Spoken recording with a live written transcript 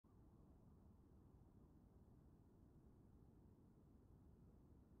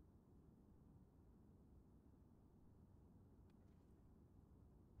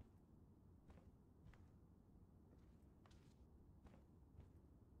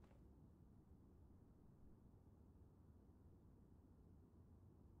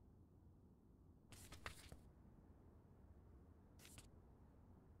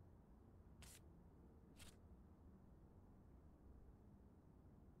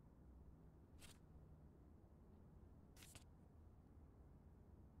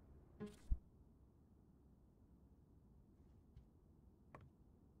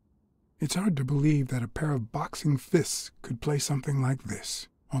It's hard to believe that a pair of boxing fists could play something like this,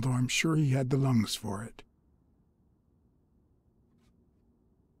 although I'm sure he had the lungs for it.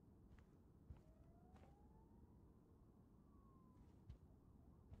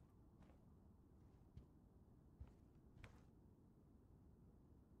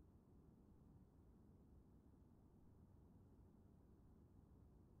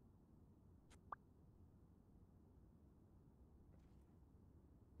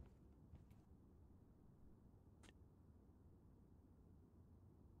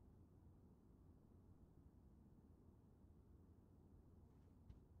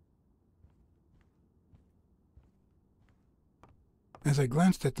 As I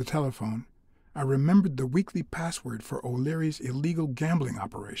glanced at the telephone, I remembered the weekly password for O'Leary's illegal gambling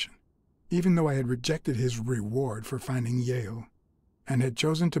operation, even though I had rejected his reward for finding Yale, and had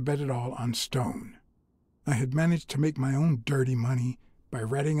chosen to bet it all on Stone. I had managed to make my own dirty money by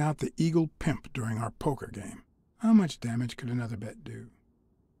ratting out the Eagle Pimp during our poker game. How much damage could another bet do?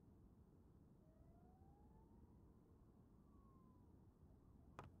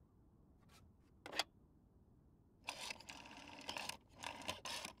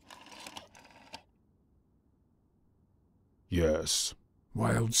 Yes.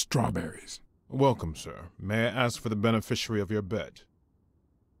 Wild strawberries. Welcome, sir. May I ask for the beneficiary of your bet?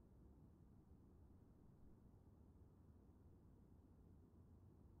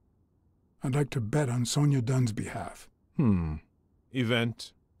 I'd like to bet on Sonia Dunn's behalf.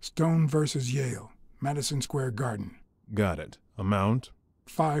 Event? Stone versus Yale, Madison Square Garden. Got it. Amount?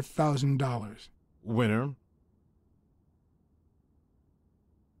 $5,000. Winner?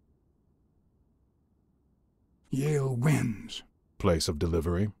 Yale wins. Place of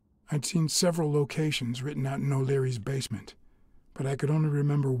delivery? I'd seen several locations written out in O'Leary's basement, but I could only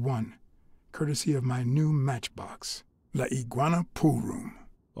remember one, courtesy of my new matchbox, La Iguana Pool Room.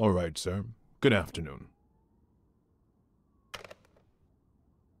 All right, sir. Good afternoon.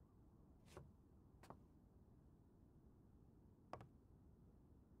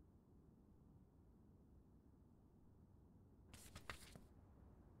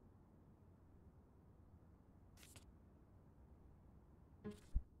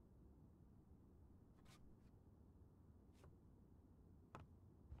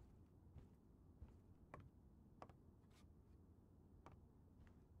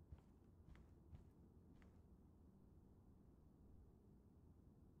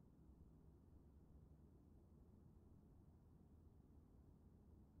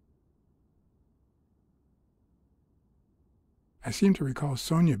 I seem to recall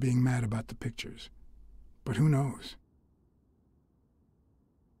Sonia being mad about the pictures, but who knows?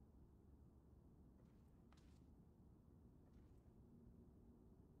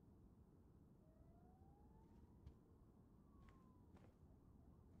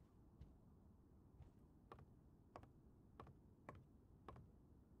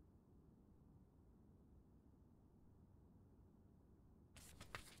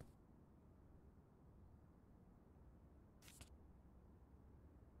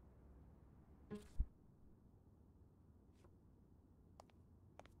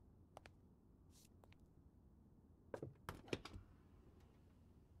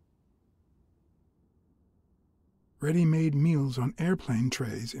 Ready-made meals on airplane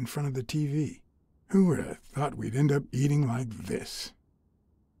trays in front of the TV. Who would have thought we'd end up eating like this?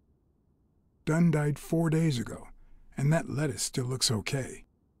 Dunn died 4 days ago, and that lettuce still looks okay.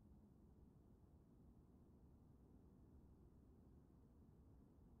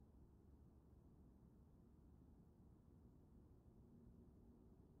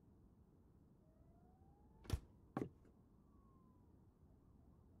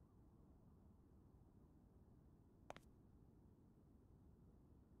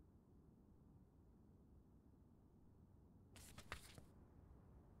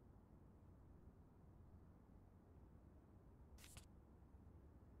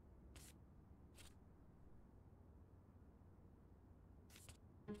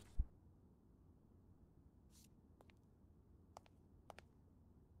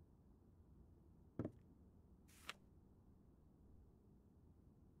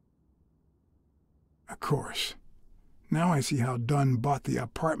 Of course. Now I see how Dunn bought the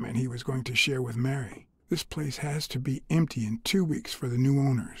apartment he was going to share with Mary. This place has to be empty in 2 weeks for the new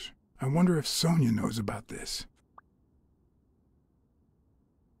owners. I wonder if Sonia knows about this.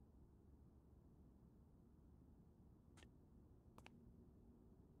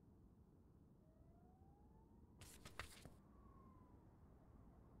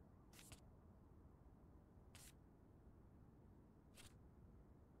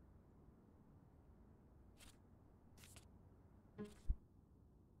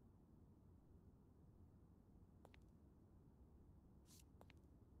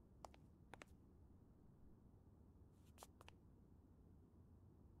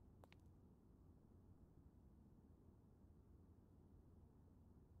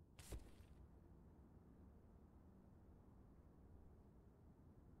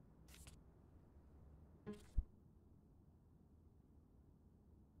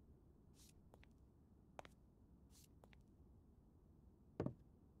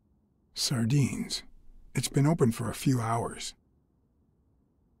 Sardines. It's been open for a few hours.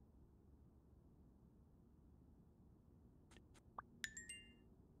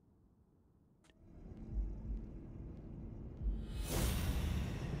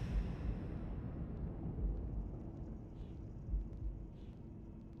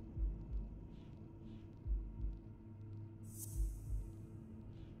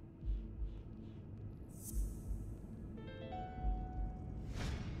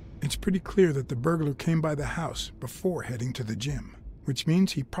 It's pretty clear that the burglar came by the house before heading to the gym, which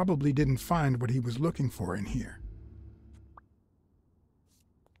means he probably didn't find what he was looking for in here.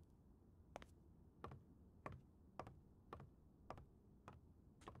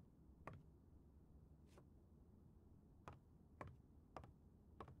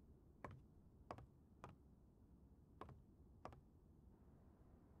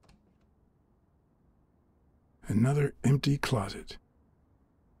 Another empty closet.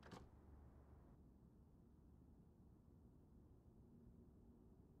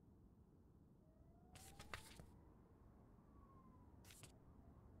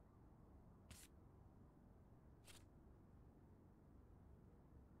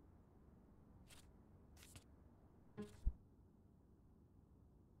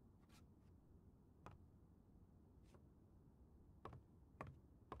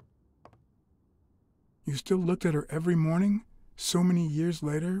 You still looked at her every morning, so many years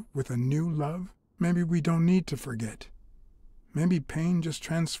later, with a new love? Maybe we don't need to forget. Maybe pain just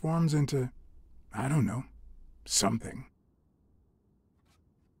transforms into, I don't know, something.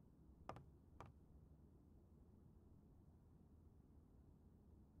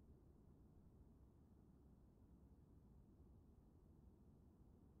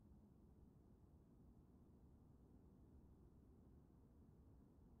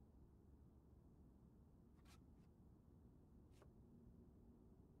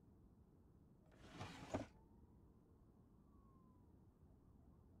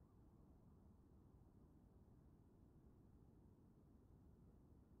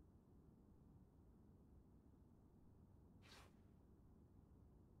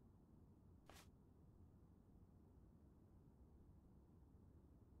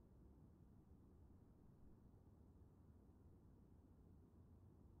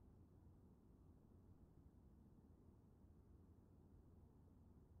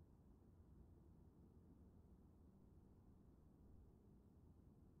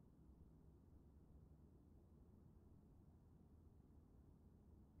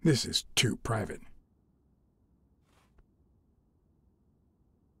 This is too private.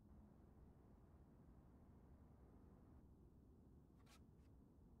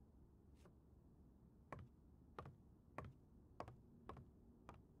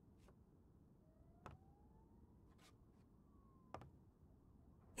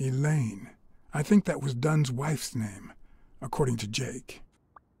 Elaine. I think that was Dunn's wife's name, according to Jake.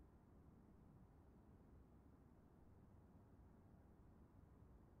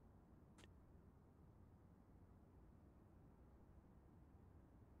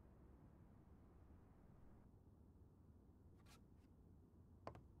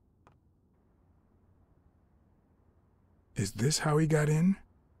 Is this how he got in?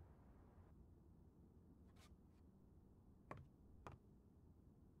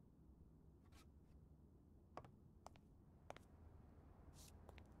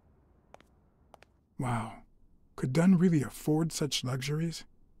 Wow. Could Dunn really afford such luxuries?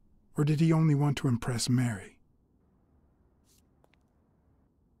 Or did he only want to impress Mary?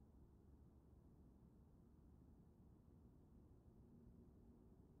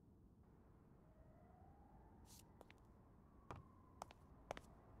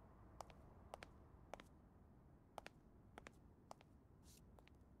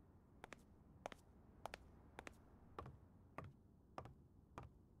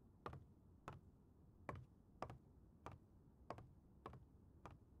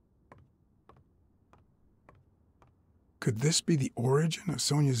 Could this be the origin of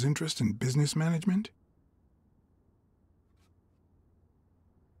Sonia's interest in business management?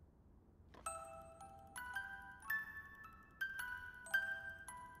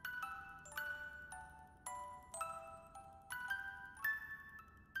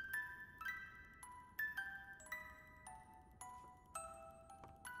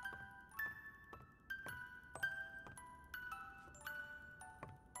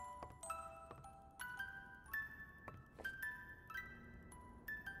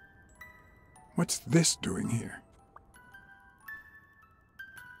 What's this doing here?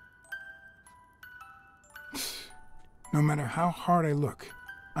 No matter how hard I look,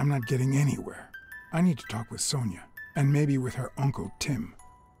 I'm not getting anywhere. I need to talk with Sonia, and maybe with her uncle Tim.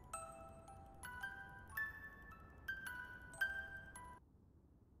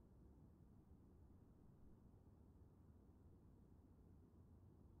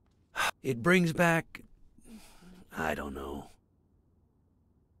 It brings back, I don't know.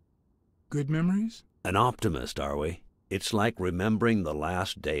 Good memories? An optimist, are we? It's like remembering the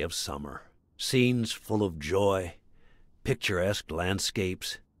last day of summer. Scenes full of joy, picturesque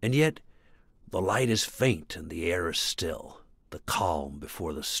landscapes, and yet the light is faint and the air is still, the calm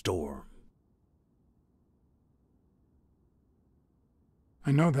before the storm.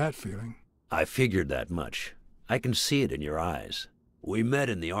 I know that feeling. I figured that much. I can see it in your eyes. We met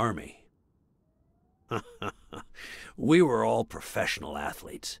in the Army. We were all professional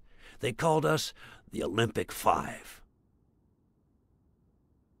athletes. They called us the Olympic Five.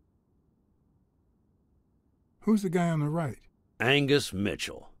 Who's the guy on the right? Angus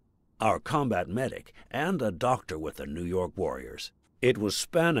Mitchell, our combat medic, and a doctor with the New York Warriors. It was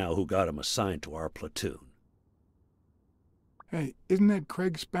Spano who got him assigned to our platoon. Hey, isn't that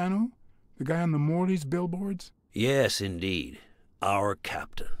Craig Spano? The guy on the Morley's billboards? Yes, indeed. Our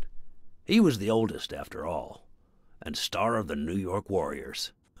captain. He was the oldest, after all, and star of the New York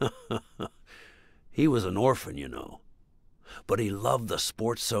Warriors. He was an orphan, you know. But he loved the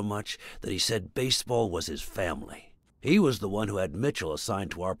sport so much that he said baseball was his family. He was the one who had Mitchell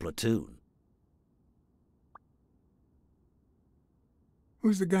assigned to our platoon.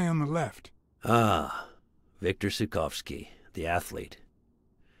 Who's the guy on the left? Ah, Viktor Sukovsky, the athlete.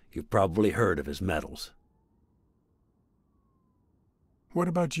 You've probably heard of his medals. What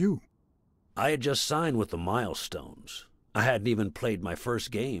about you? I had just signed with the Milestones. I hadn't even played my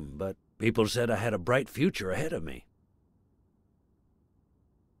first game, but people said I had a bright future ahead of me.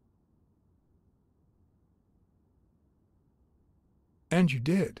 And you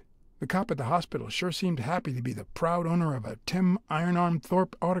did. The cop at the hospital sure seemed happy to be the proud owner of a Tim Ironarm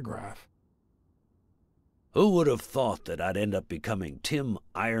Thorpe autograph. Who would have thought that I'd end up becoming Tim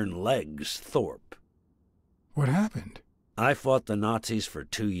Iron Legs Thorpe? What happened? I fought the Nazis for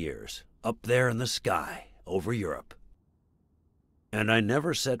 2 years, up there in the sky, over Europe. And I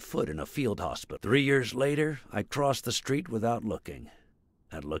never set foot in a field hospital. 3 years later, I crossed the street without looking.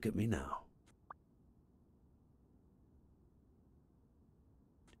 And look at me now.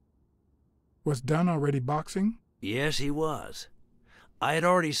 Was Dunn already boxing? Yes, he was. I had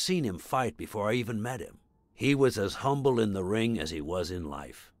already seen him fight before I even met him. He was as humble in the ring as he was in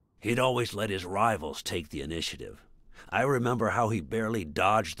life. He'd always let his rivals take the initiative. I remember how he barely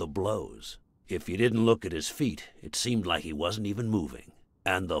dodged the blows. If you didn't look at his feet, it seemed like he wasn't even moving.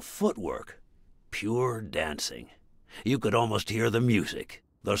 And the footwork, pure dancing. You could almost hear the music.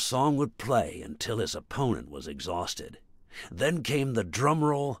 The song would play until his opponent was exhausted. Then came the drum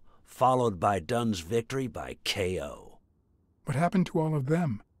roll, followed by Dunn's victory by KO. What happened to all of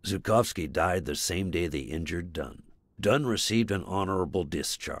them? Zukovsky died the same day they injured Dunn. Dunn received an honorable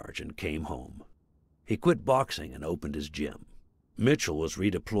discharge and came home. He quit boxing and opened his gym. Mitchell was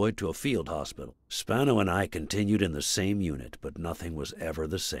redeployed to a field hospital. Spano and I continued in the same unit, but nothing was ever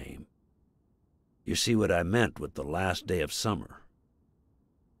the same. You see what I meant with the last day of summer.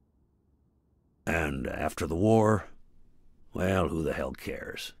 And after the war, well, who the hell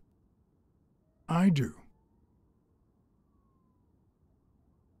cares? I do.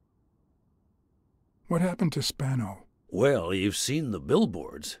 What happened to Spano? Well, you've seen the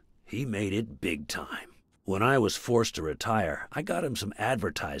billboards. He made it big time. When I was forced to retire, I got him some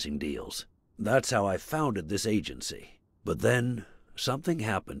advertising deals. That's how I founded this agency. But then, something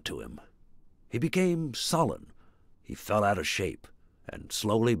happened to him. He became sullen. He fell out of shape, and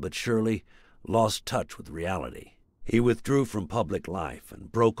slowly but surely lost touch with reality. He withdrew from public life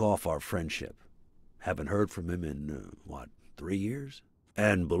and broke off our friendship. Haven't heard from him in, 3 years?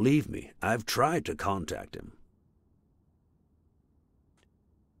 And believe me, I've tried to contact him.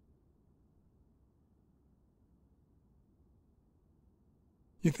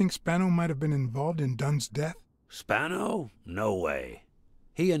 You think Spano might have been involved in Dunn's death? Spano? No way.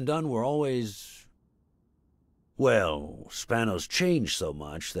 He and Dunn were always... Well, Spano's changed so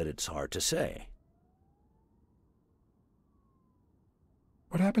much that it's hard to say.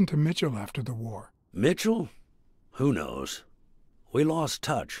 What happened to Mitchell after the war? Mitchell? Who knows? We lost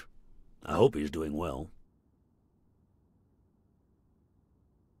touch. I hope he's doing well.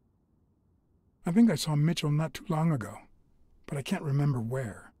 I think I saw Mitchell not too long ago, but I can't remember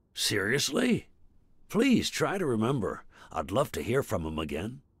where. Seriously? Please try to remember. I'd love to hear from him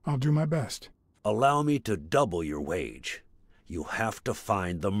again. I'll do my best. Allow me to double your wage. You have to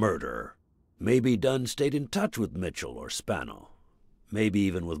find the murderer. Maybe Dunn stayed in touch with Mitchell or Spano. Maybe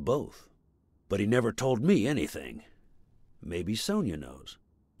even with both. But he never told me anything. Maybe Sonia knows.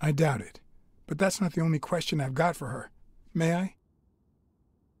 I doubt it. But that's not the only question I've got for her. May I?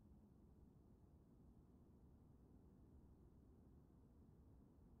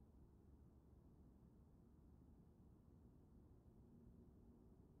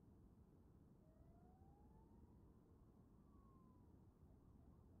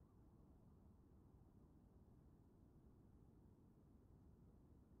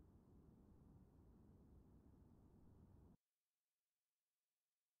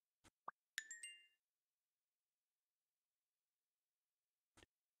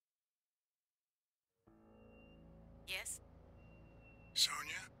 Yes?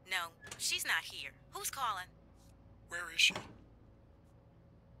 Sonia? No, she's not here. Who's calling? Where is she?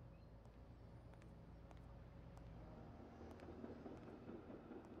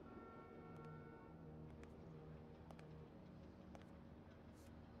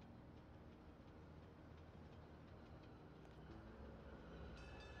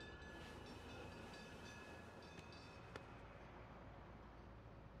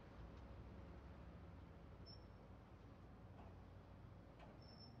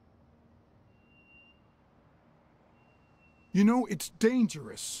 You know, it's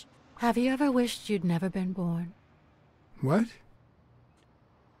dangerous. Have you ever wished you'd never been born? What?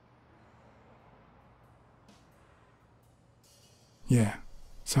 Yeah,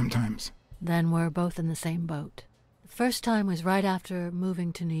 sometimes. Then we're both in the same boat. The first time was right after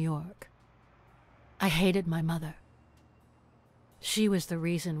moving to New York. I hated my mother. She was the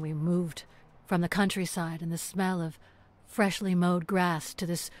reason we moved from the countryside and the smell of freshly mowed grass to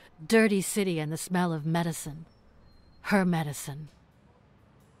this dirty city and the smell of medicine. Her medicine.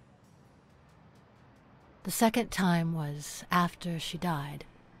 The second time was after she died.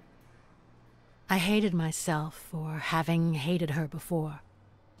 I hated myself for having hated her before,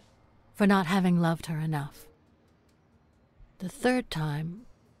 for not having loved her enough. The third time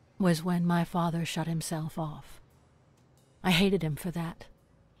was when my father shut himself off. I hated him for that,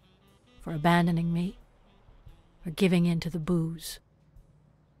 for abandoning me, for giving in to the booze.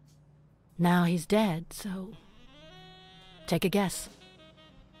 Now he's dead, so take a guess.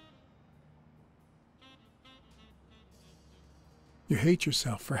 You hate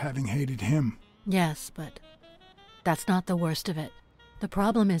yourself for having hated him. Yes, but that's not the worst of it. The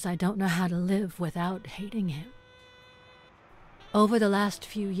problem is I don't know how to live without hating him. Over the last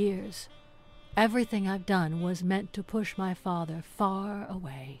few years, everything I've done was meant to push my father far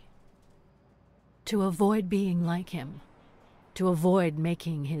away. To avoid being like him. To avoid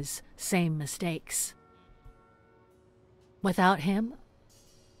making his same mistakes. Without him,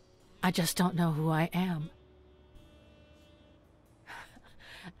 I just don't know who I am.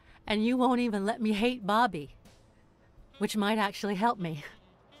 And you won't even let me hate Bobby, which might actually help me.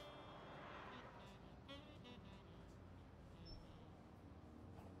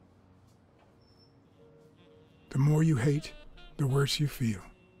 The more you hate, the worse you feel.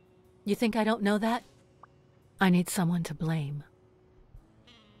 You think I don't know that? I need someone to blame.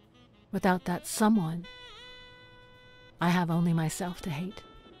 Without that someone, I have only myself to hate.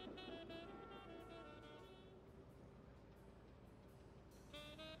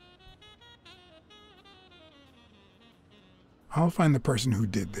 I'll find the person who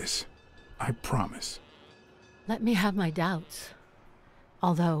did this. I promise. Let me have my doubts.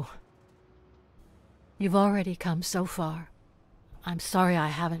 Although, you've already come so far. I'm sorry I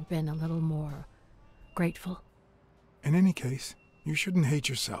haven't been a little more grateful. In any case, you shouldn't hate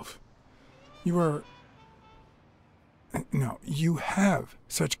yourself. You are... No, you have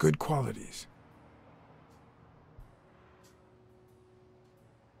such good qualities.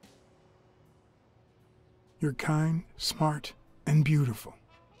 You're kind, smart, and beautiful.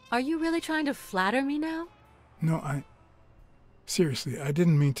 Are you really trying to flatter me now? No, seriously, I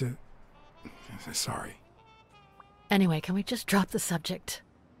didn't mean to... Sorry. Anyway, can we just drop the subject?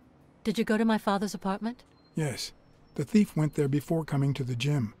 Did you go to my father's apartment? Yes. The thief went there before coming to the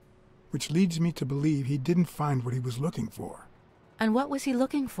gym, which leads me to believe he didn't find what he was looking for. And what was he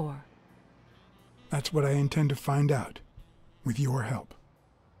looking for? That's what I intend to find out, with your help.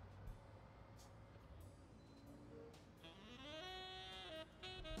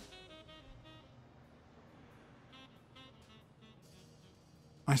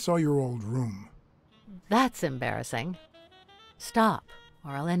 I saw your old room. That's embarrassing. Stop,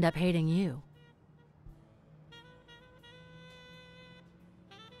 or I'll end up hating you.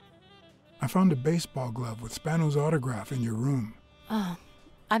 I found a baseball glove with Spano's autograph in your room. Oh,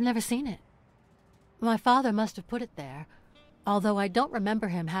 I've never seen it. My father must have put it there, although I don't remember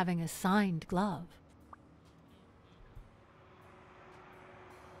him having a signed glove.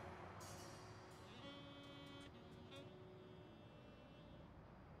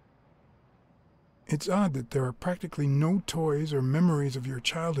 It's odd that there are practically no toys or memories of your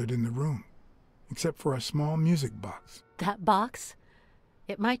childhood in the room, except for a small music box. That box?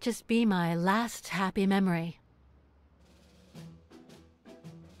 It might just be my last happy memory.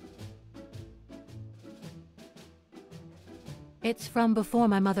 It's from before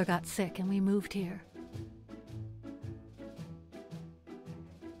my mother got sick and we moved here.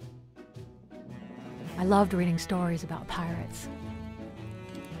 I loved reading stories about pirates.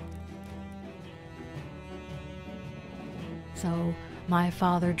 So my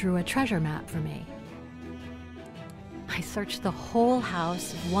father drew a treasure map for me. I searched the whole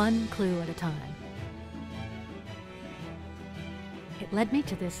house, one clue at a time. It led me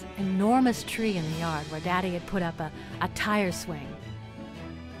to this enormous tree in the yard where Daddy had put up a tire swing.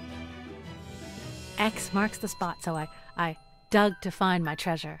 X marks the spot, so I dug to find my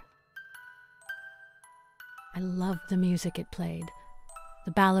treasure. I loved the music it played,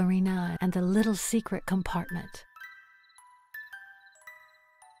 the ballerina and the little secret compartment.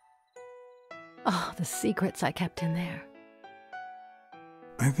 Oh, the secrets I kept in there.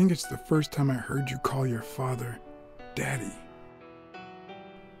 I think it's the first time I heard you call your father Daddy.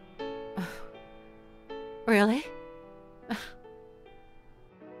 Really?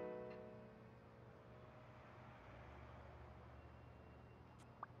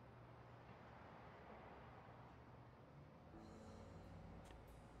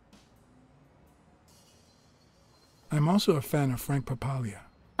 I'm also a fan of Frank Papalia.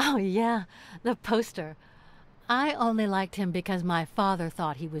 Oh, yeah, the poster. I only liked him because my father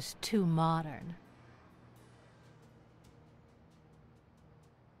thought he was too modern.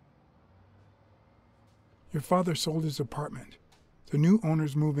 Your father sold his apartment. The new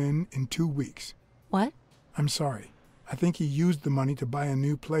owners move in 2 weeks. What? I'm sorry. I think he used the money to buy a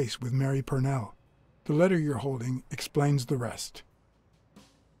new place with Mary Purnell. The letter you're holding explains the rest.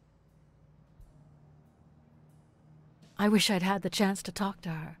 I wish I'd had the chance to talk to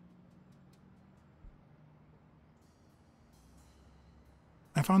her.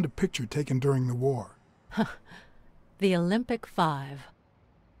 I found a picture taken during the war. The Olympic Five.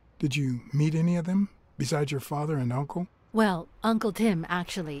 Did you meet any of them, besides your father and uncle? Well, Uncle Tim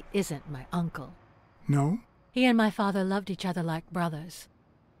actually isn't my uncle. No? He and my father loved each other like brothers.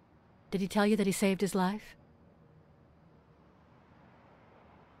 Did he tell you that he saved his life?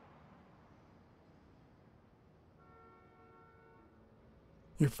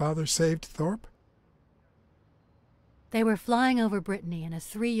 Your father saved Thorpe? They were flying over Brittany in a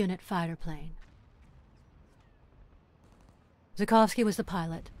 3-unit fighter plane. Zukovsky was the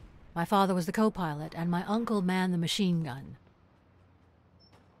pilot, my father was the co-pilot, and my uncle manned the machine gun.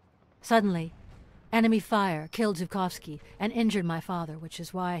 Suddenly, enemy fire killed Zukovsky and injured my father, which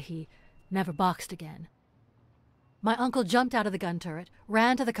is why he never boxed again. My uncle jumped out of the gun turret,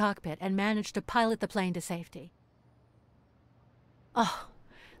 ran to the cockpit, and managed to pilot the plane to safety. Oh,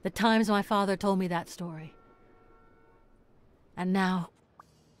 the times my father told me that story. And now...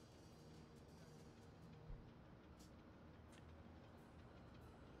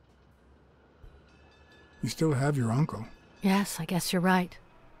 You still have your uncle. Yes, I guess you're right.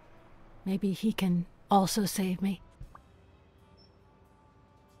 Maybe he can also save me.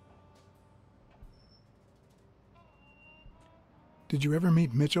 Did you ever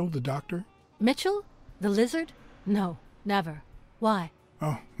meet Mitchell, the doctor? Mitchell? The lizard? No, never. Why?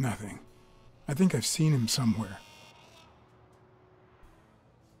 Oh, nothing. I think I've seen him somewhere.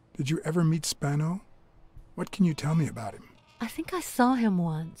 Did you ever meet Spano? What can you tell me about him? I think I saw him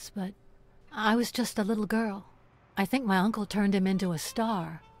once, but I was just a little girl. I think my uncle turned him into a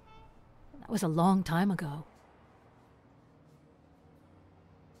star. That was a long time ago.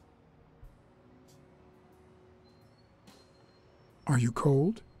 Are you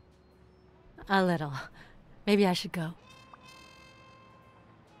cold? A little. Maybe I should go.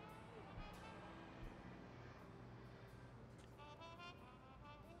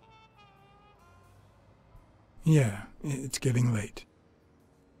 Yeah, it's getting late.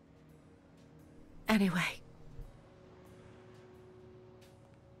 Anyway.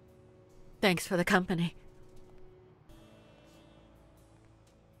 Thanks for the company.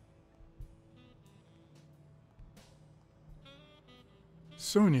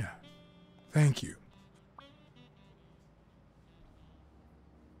 Sonia, thank you.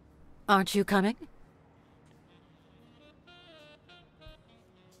 Aren't you coming?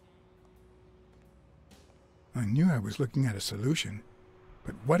 I knew I was looking at a solution,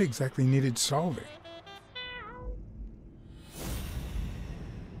 but what exactly needed solving?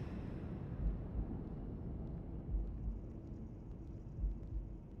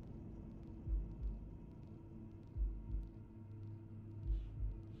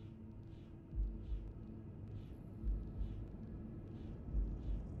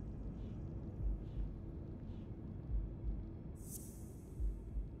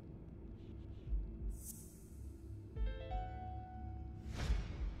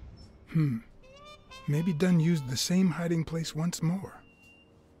 Maybe Dunn used the same hiding place once more.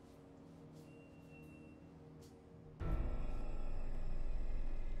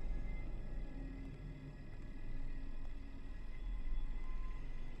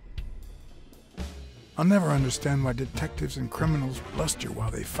 I'll never understand why detectives and criminals bluster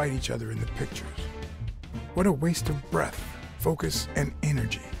while they fight each other in the pictures. What a waste of breath, focus, and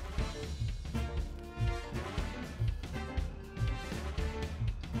energy.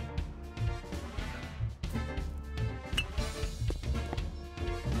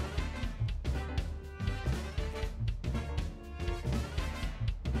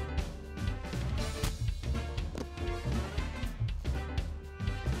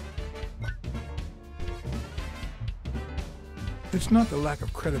 It's not the lack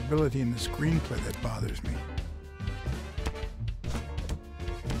of credibility in the screenplay that bothers me.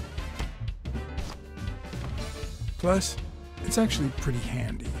 Plus, it's actually pretty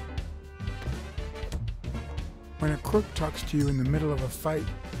handy. When a crook talks to you in the middle of a fight,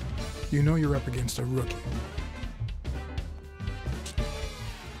 you know you're up against a rookie.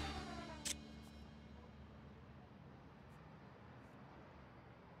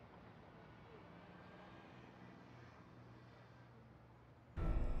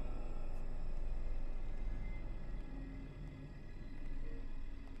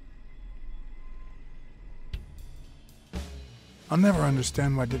 I'll never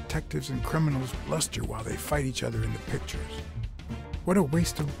understand why detectives and criminals bluster while they fight each other in the pictures. What a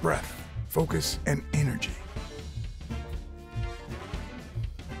waste of breath, focus, and energy.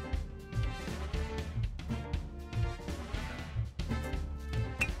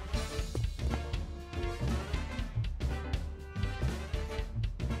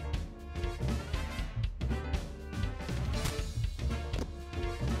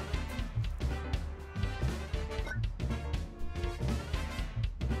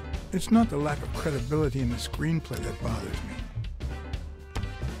 It's not the lack of credibility in the screenplay that bothers me.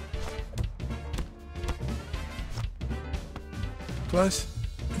 Plus,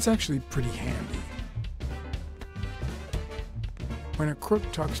 it's actually pretty handy. When a crook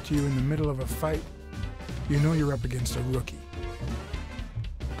talks to you in the middle of a fight, you know you're up against a rookie.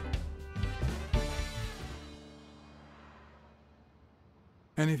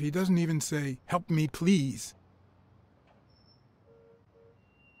 And if he doesn't even say, "Help me, please,"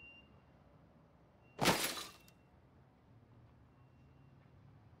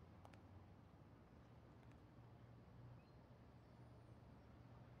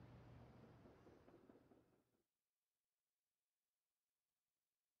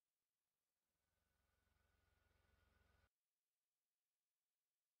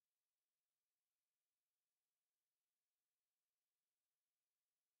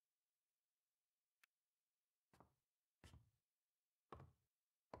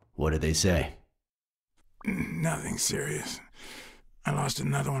 What did they say? nothing serious. I lost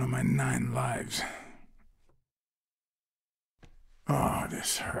another one of my 9 lives. Oh,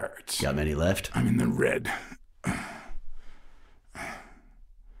 this hurts. Got many left? I'm in the red.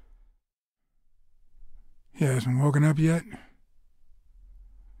 He hasn't woken up yet?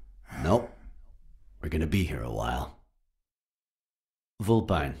 Nope. We're gonna be here a while.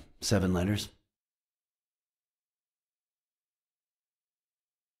 Vulpine, 7 letters.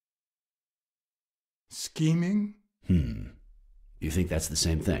 Scheming? You think that's the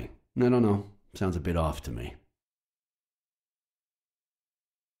same thing? I don't know. Sounds a bit off to me.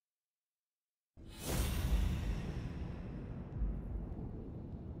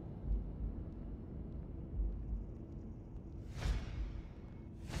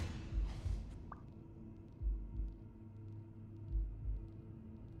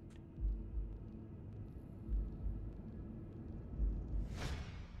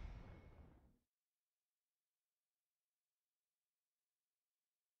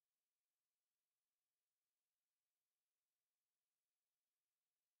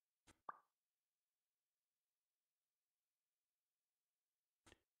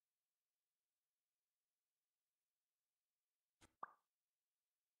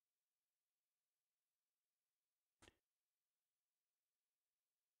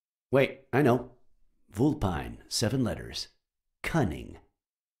 Wait, I know. Vulpine, 7 letters. Cunning.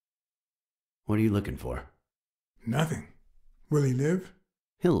 What are you looking for? Nothing. Will he live?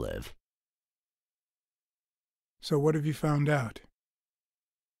 He'll live. So what have you found out?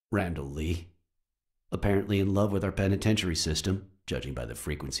 Randall Lee. Apparently in love with our penitentiary system, judging by the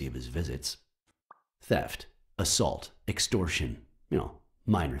frequency of his visits. Theft, assault, extortion,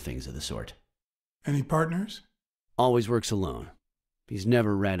 minor things of the sort. Any partners? Always works alone. He's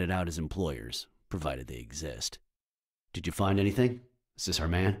never ratted out his employers, provided they exist. Did you find anything? Is this our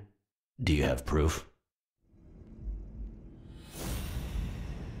man? Do you have proof?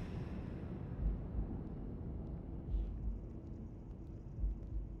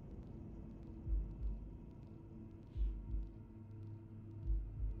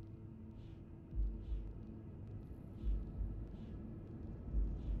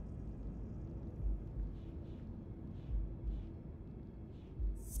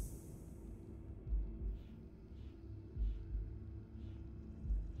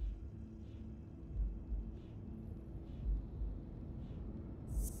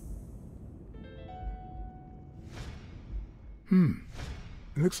 It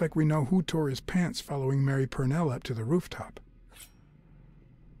looks like we know who tore his pants following Mary Purnell up to the rooftop.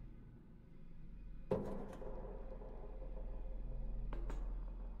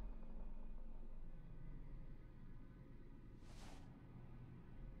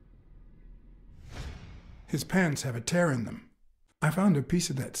 His pants have a tear in them. I found a piece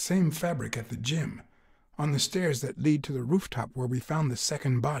of that same fabric at the gym, on the stairs that lead to the rooftop where we found the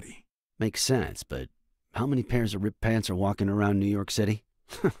second body. Makes sense, but how many pairs of ripped pants are walking around New York City?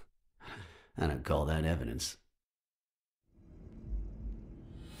 I don't call that evidence.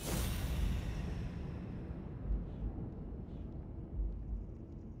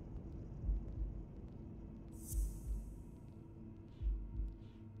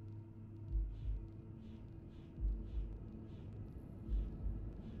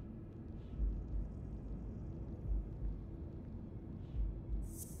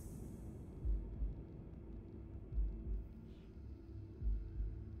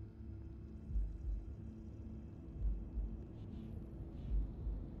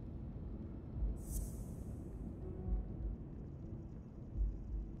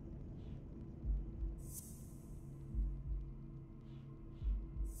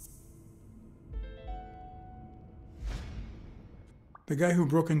 The guy who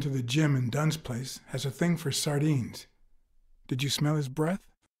broke into the gym in Dunn's place has a thing for sardines. Did you smell his breath?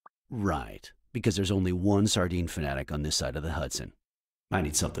 Right, because there's only one sardine fanatic on this side of the Hudson. I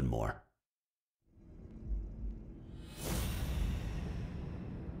need something more.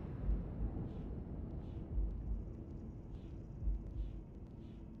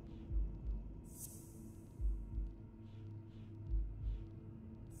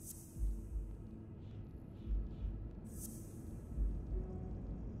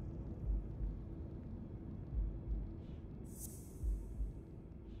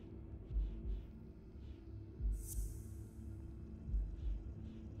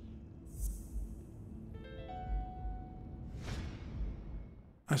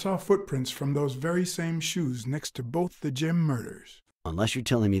 I saw footprints from those very same shoes next to both the gym murders. Unless you're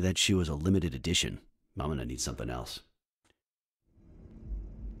telling me that shoe is a limited edition, I'm gonna need something else.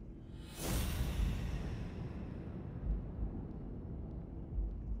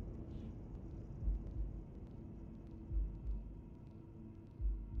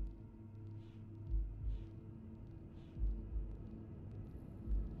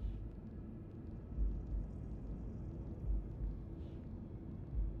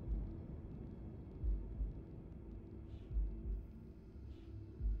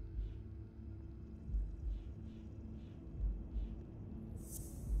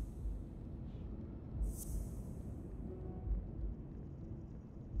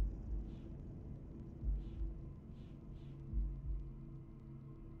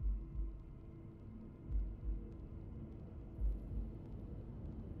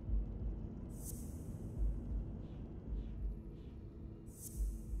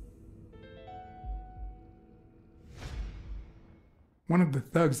 One of the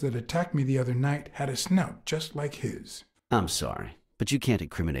thugs that attacked me the other night had a snout just like his. I'm sorry, but you can't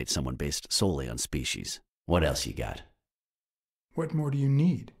incriminate someone based solely on species. What else you got? What more do you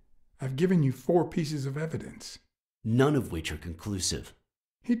need? I've given you 4 pieces of evidence. None of which are conclusive.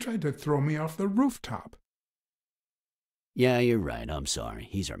 He tried to throw me off the rooftop. Yeah, you're right, I'm sorry.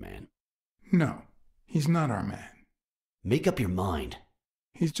 He's our man. No, he's not our man. Make up your mind.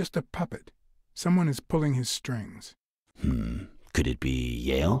 He's just a puppet. Someone is pulling his strings. Could it be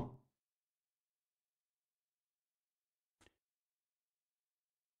Yale?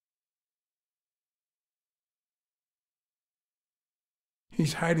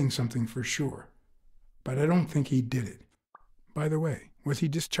 He's hiding something for sure, but I don't think he did it. By the way, was he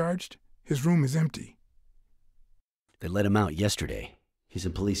discharged? His room is empty. They let him out yesterday. He's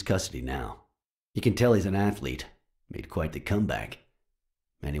in police custody now. You can tell he's an athlete. Made quite the comeback.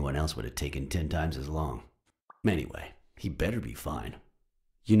 Anyone else would have taken 10 times as long. Anyway, he better be fine.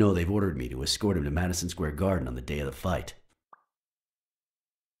 You know they've ordered me to escort him to Madison Square Garden on the day of the fight.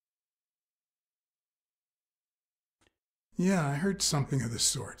 Yeah, I heard something of the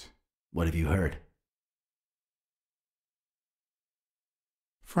sort. What have you heard?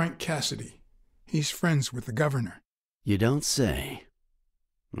 Frank Cassidy. He's friends with the governor. You don't say.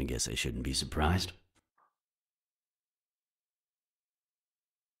 I guess I shouldn't be surprised.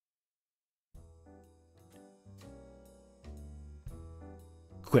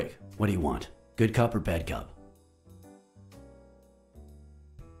 Quick, what do you want? Good cop or bad cop?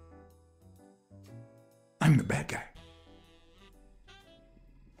 I'm the bad guy.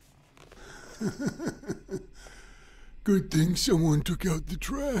 Good thing someone took out the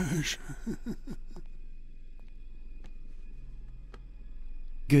trash.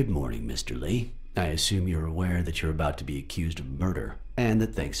 Good morning, Mr. Lee. I assume you're aware that you're about to be accused of murder, and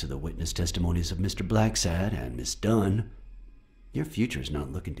that thanks to the witness testimonies of Mr. Blacksad and Miss Dunn, your future's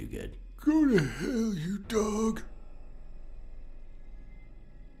not looking too good. Go to hell, you dog.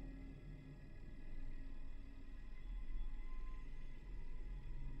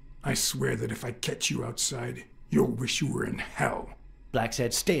 I swear that if I catch you outside, you'll wish you were in hell.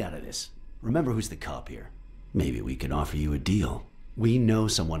 Blacksad, stay out of this. Remember who's the cop here. Maybe we can offer you a deal. We know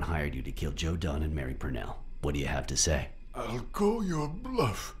someone hired you to kill Joe Dunn and Mary Purnell. What do you have to say? I'll call your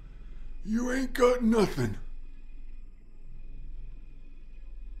bluff. You ain't got nothing.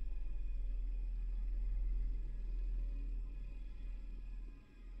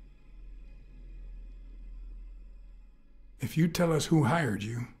 If you tell us who hired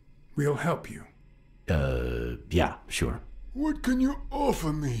you, we'll help you. Yeah, sure. What can you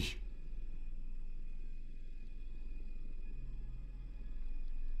offer me?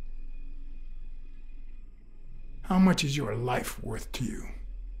 How much is your life worth to you?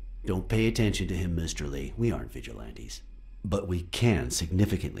 Don't pay attention to him, Mr. Lee. We aren't vigilantes. But we can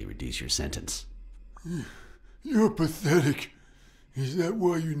significantly reduce your sentence. You're pathetic. Is that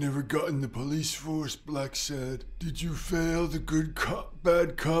why you never got in the police force, Blacksad? Did you fail the good cop,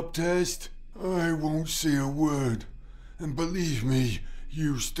 bad cop test? I won't say a word. And believe me,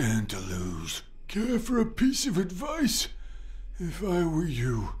 you stand to lose. Care for a piece of advice? If I were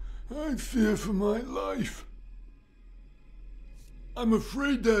you, I'd fear for my life. I'm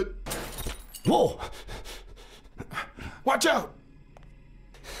afraid that... Whoa! Watch out!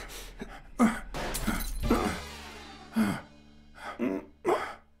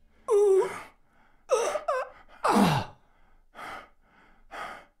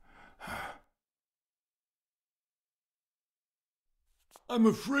 I'm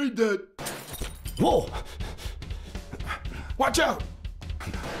afraid that... Whoa! Watch out!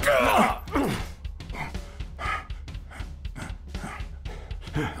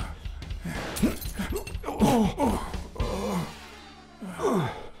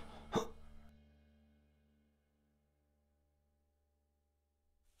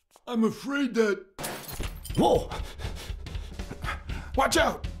 I'm afraid that... Whoa! Watch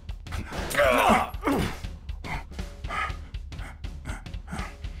out!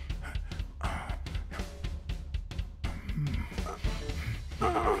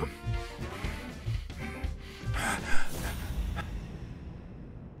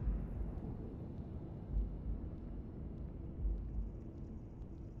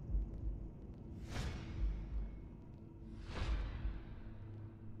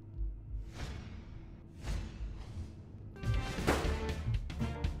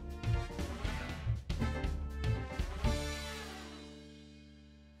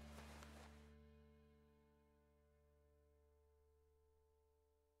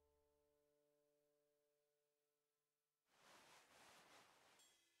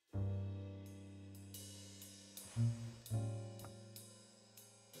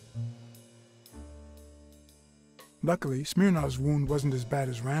 Luckily, Smirnov's wound wasn't as bad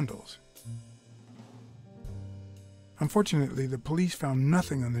as Randall's. Unfortunately, the police found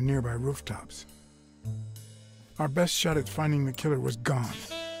nothing on the nearby rooftops. Our best shot at finding the killer was gone,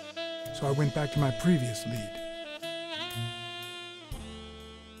 so I went back to my previous lead.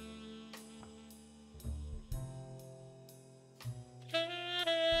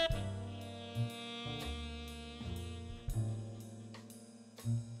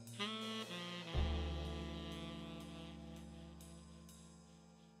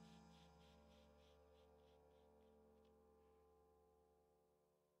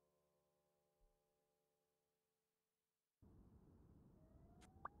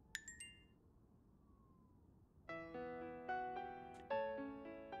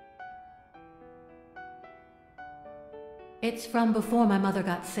 It's from before my mother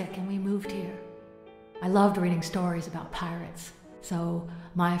got sick and we moved here. I loved reading stories about pirates, so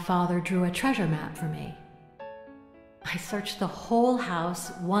my father drew a treasure map for me. I searched the whole house,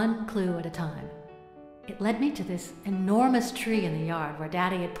 one clue at a time. It led me to this enormous tree in the yard where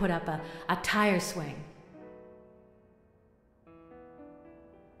Daddy had put up a tire swing.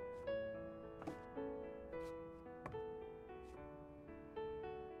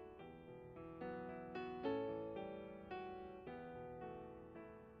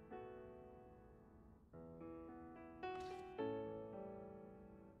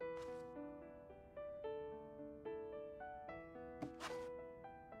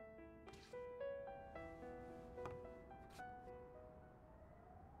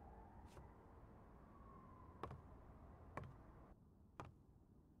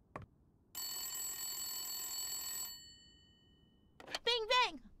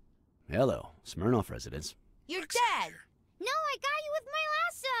 Hello, Smirnoff residence. You're Blacksad dead! here. No, I got you with my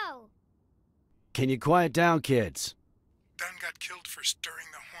lasso! Can you quiet down, kids? Dunn got killed for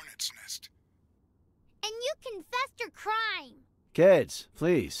stirring the hornet's nest. And you confessed your crime! Kids,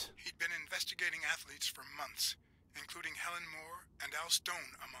 please. He'd been investigating athletes for months, including Helen Moore and Al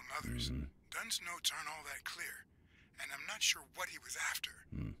Stone, among others. Dunn's notes aren't all that clear, and I'm not sure what he was after.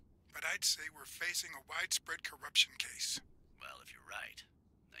 But I'd say we're facing a widespread corruption case. Well, if you're right,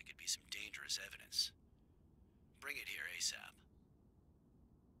 that could be some dangerous evidence. Bring it here ASAP.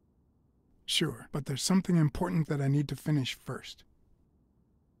 Sure, but there's something important that I need to finish first.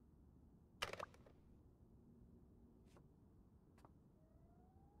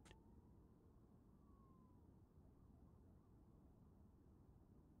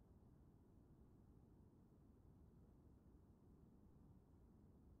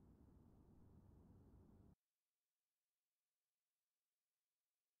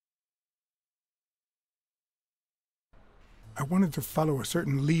 I wanted to follow a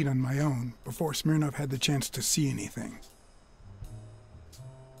certain lead on my own before Smirnoff had the chance to see anything.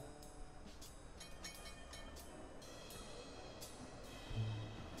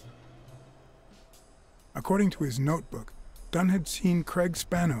 According to his notebook, Dunn had seen Craig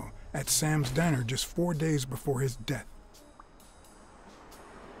Spano at Sam's Diner just 4 days before his death.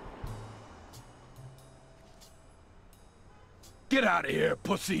 Get out of here,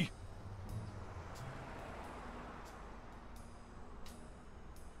 pussy!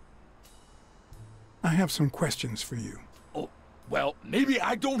 I have some questions for you. Oh, well, maybe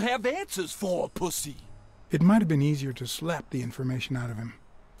I don't have answers for a pussy. It might have been easier to slap the information out of him,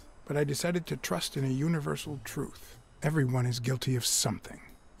 but I decided to trust in a universal truth. Everyone is guilty of something.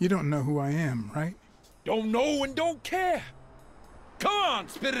 You don't know who I am, right? Don't know and don't care. Come on,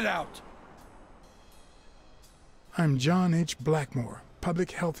 spit it out. I'm John H. Blackmore,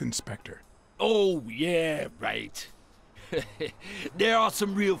 Public Health Inspector. Oh, yeah, right. There are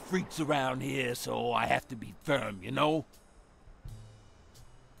some real freaks around here, so I have to be firm, you know?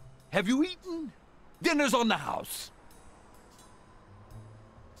 Have you eaten? Dinner's on the house.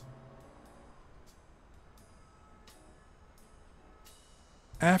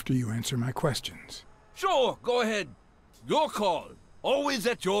 After you answer my questions. Sure, go ahead. Your call. Always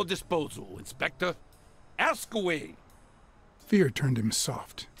at your disposal, Inspector. Ask away. Fear turned him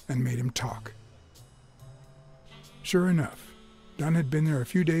soft and made him talk. Sure enough, Dunn had been there a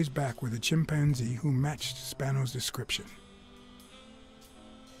few days back with a chimpanzee who matched Spano's description.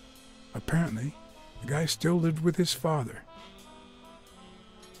 Apparently, the guy still lived with his father.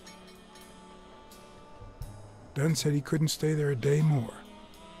 Dunn said he couldn't stay there a day more.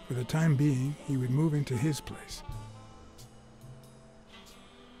 For the time being, he would move into his place.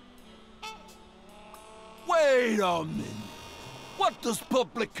 Wait a minute. What does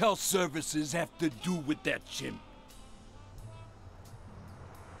Public Health Services have to do with that chimp?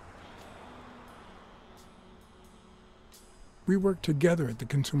 We worked together at the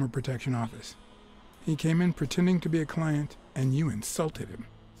Consumer Protection Office. He came in pretending to be a client, and you insulted him.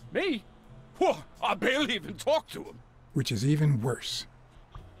 Me? Whoa, I barely even talked to him. Which is even worse.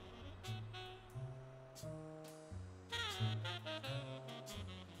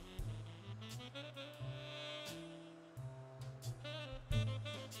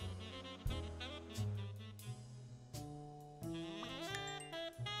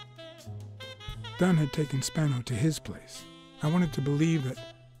 Dunn had taken Spano to his place. I wanted to believe that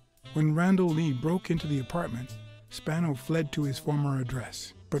when Randall Lee broke into the apartment, Spano fled to his former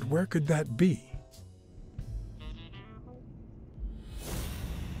address. But where could that be?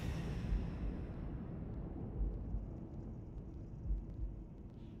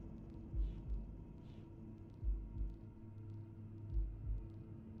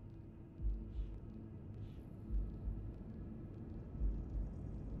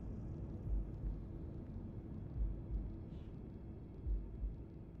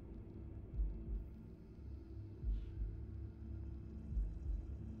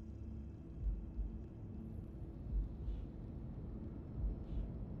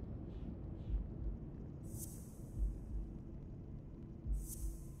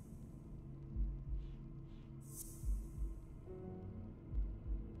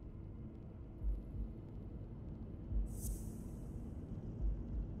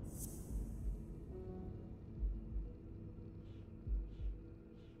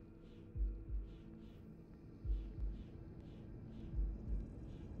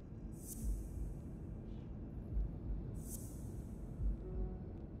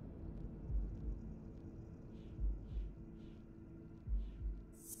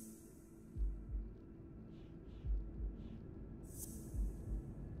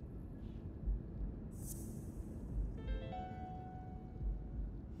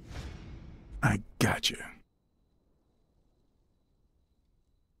 Gotcha.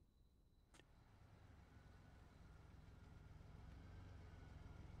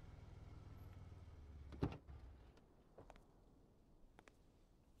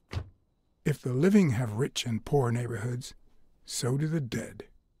 If the living have rich and poor neighborhoods, so do the dead.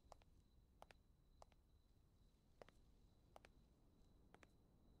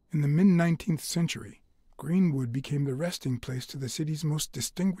 In the mid-19th century, Greenwood became the resting place to the city's most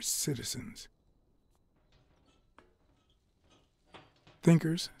distinguished citizens.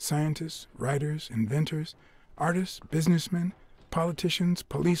 Thinkers, scientists, writers, inventors, artists, businessmen, politicians,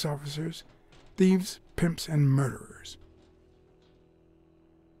 police officers, thieves, pimps, and murderers.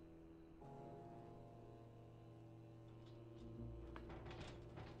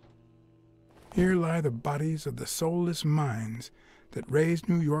 Here lie the bodies of the soulless minds that raised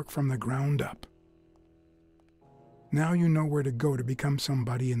New York from the ground up. Now you know where to go to become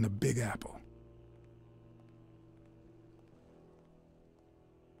somebody in the Big Apple.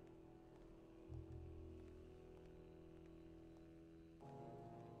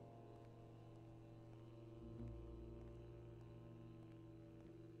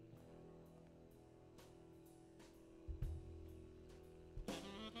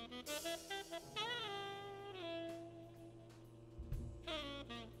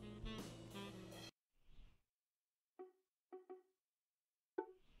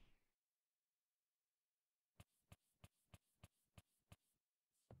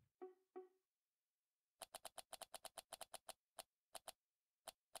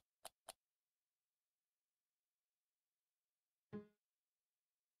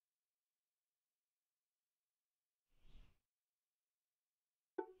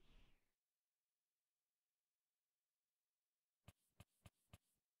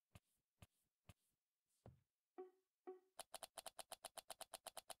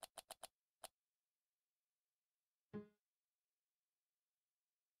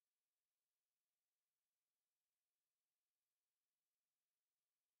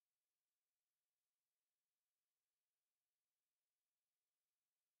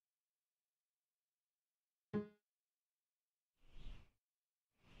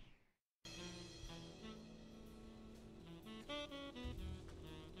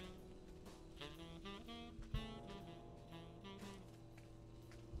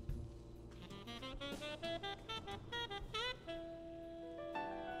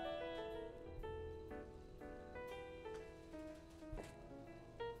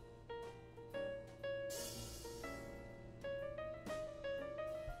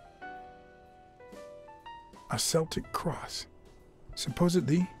 A Celtic cross.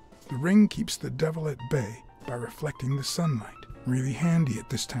 Supposedly, the ring keeps the devil at bay by reflecting the sunlight. Really handy at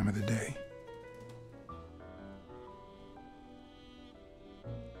this time of the day.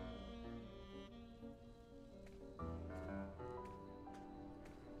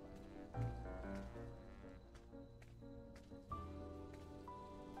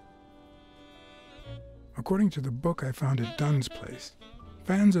 According to the book I found at Dunn's place,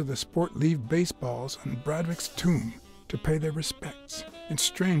 fans of the sport leave baseballs on Bradwick's tomb to pay their respects. It's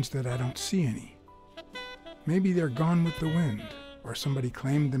strange that I don't see any. Maybe they're gone with the wind, or somebody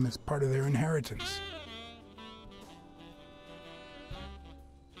claimed them as part of their inheritance.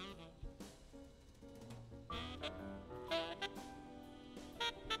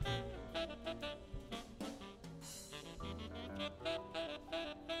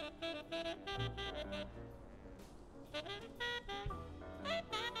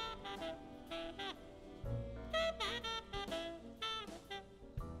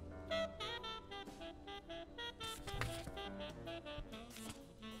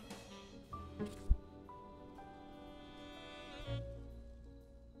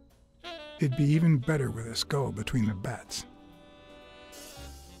 It'd be even better with a skull between the bats.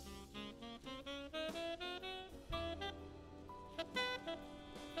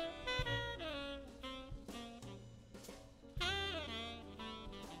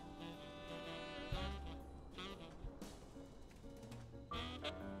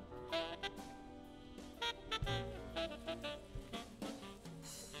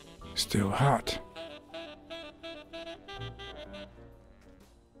 Still hot.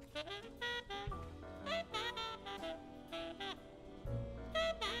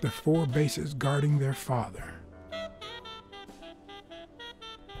 The four bases guarding their father.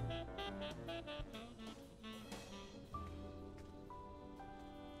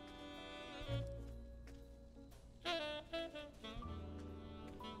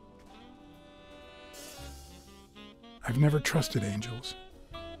 I've never trusted angels.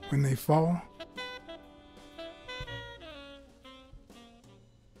 When they fall,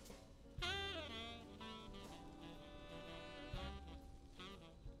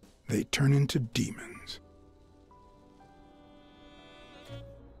 they turn into demons.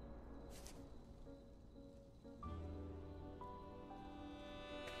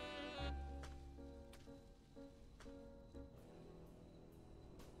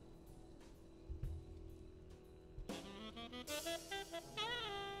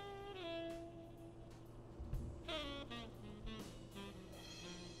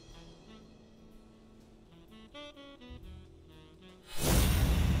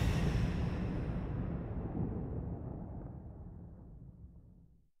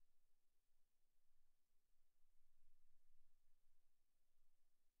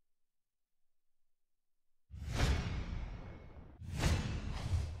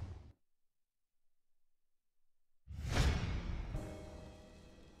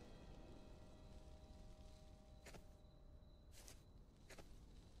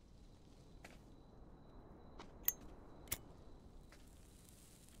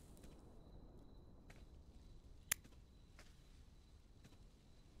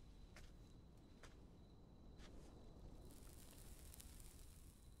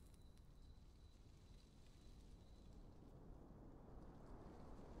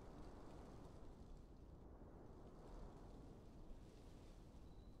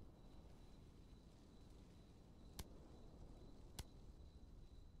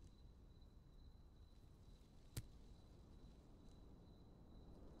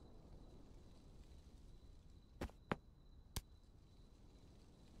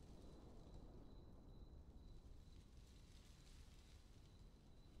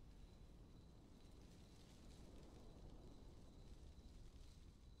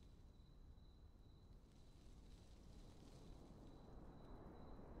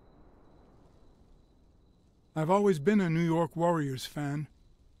 I've always been a New York Warriors fan,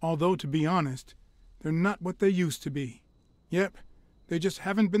 although, to be honest, they're not what they used to be. Yep, they just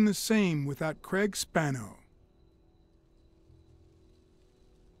haven't been the same without Craig Spano.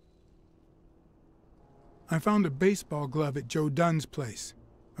 I found a baseball glove at Joe Dunn's place,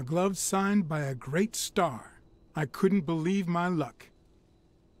 a glove signed by a great star. I couldn't believe my luck.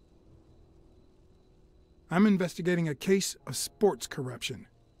 I'm investigating a case of sports corruption.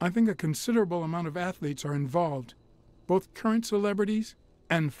 I think a considerable amount of athletes are involved, both current celebrities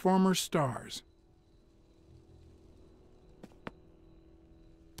and former stars.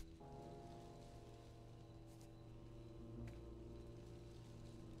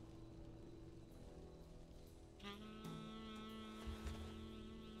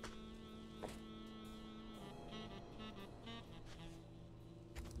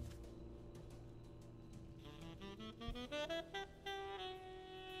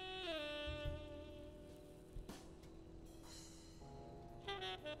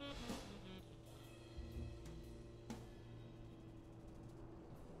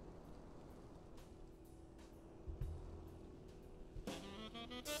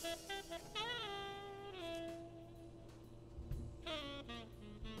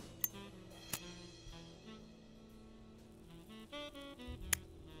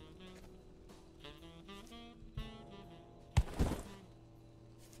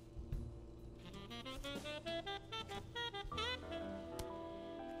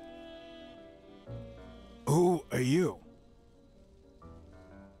 Who are you?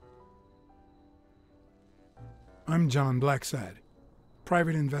 I'm John Blacksad,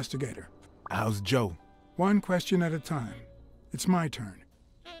 private investigator. How's Joe? One question at a time. It's my turn.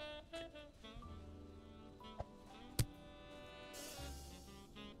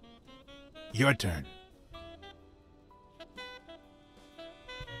 Your turn.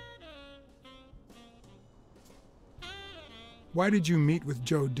 Why did you meet with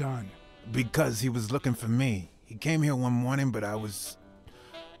Joe Dunn? Because he was looking for me. He came here one morning, but I was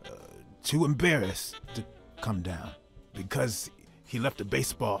too embarrassed to come down. Because he left a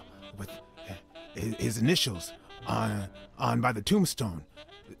baseball with his initials on by the tombstone.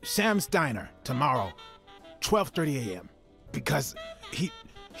 Sam's Diner, tomorrow, 12:30 a.m. Because he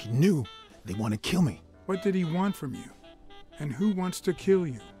knew they want to kill me. What did he want from you? And who wants to kill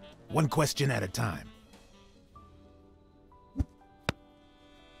you? One question at a time.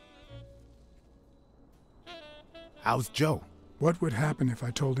 How's Joe? What would happen if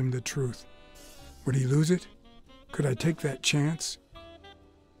I told him the truth? Would he lose it? Could I take that chance?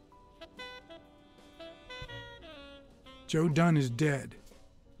 Joe Dunn is dead.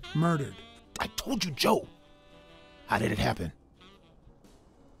 Murdered. I told you, Joe. How did it happen?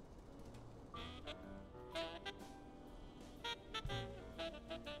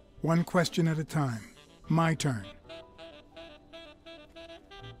 One question at a time. My turn.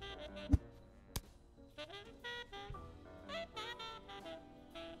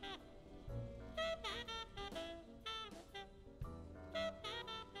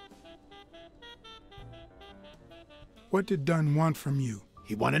 What did Dunn want from you?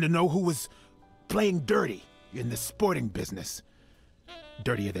 He wanted to know who was playing dirty in the sporting business.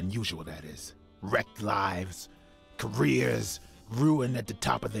 Dirtier than usual, that is. Wrecked lives, careers ruined at the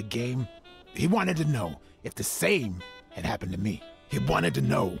top of their game. He wanted to know if the same had happened to me. He wanted to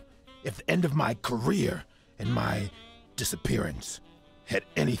know if the end of my career and my disappearance had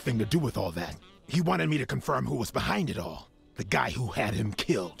anything to do with all that. He wanted me to confirm who was behind it all. The guy who had him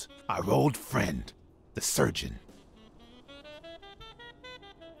killed. Our old friend, the surgeon.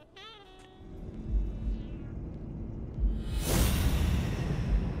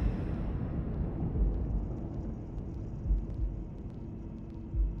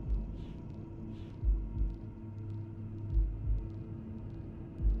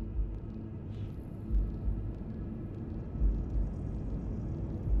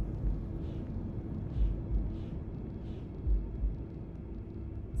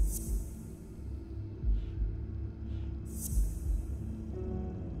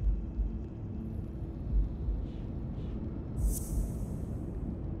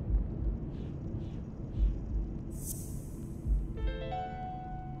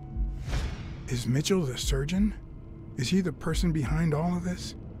 Is Mitchell the surgeon? Is he the person behind all of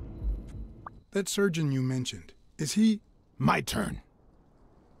this? That surgeon you mentioned, is he... My turn.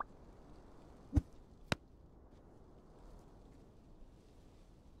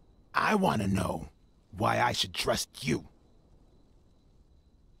 I want to know why I should trust you.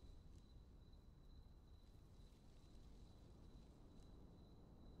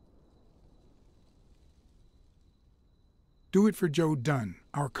 Do it for Joe Dunn,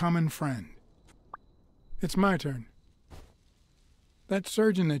 our common friend. It's my turn. That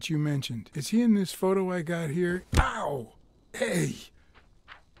surgeon that you mentioned, is he in this photo I got here? Ow! Hey!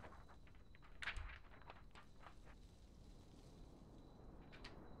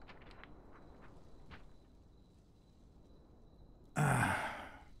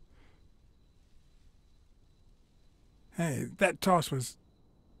 Hey, that toss was...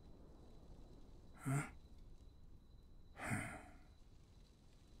 Huh?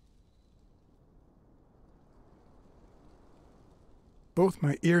 Both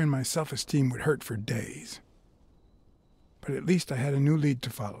my ear and my self-esteem would hurt for days. But at least I had a new lead to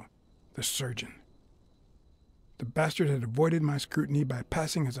follow, the surgeon. The bastard had avoided my scrutiny by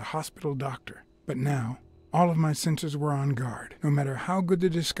passing as a hospital doctor, but now all of my senses were on guard. No matter how good the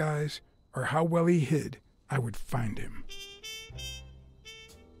disguise or how well he hid, I would find him.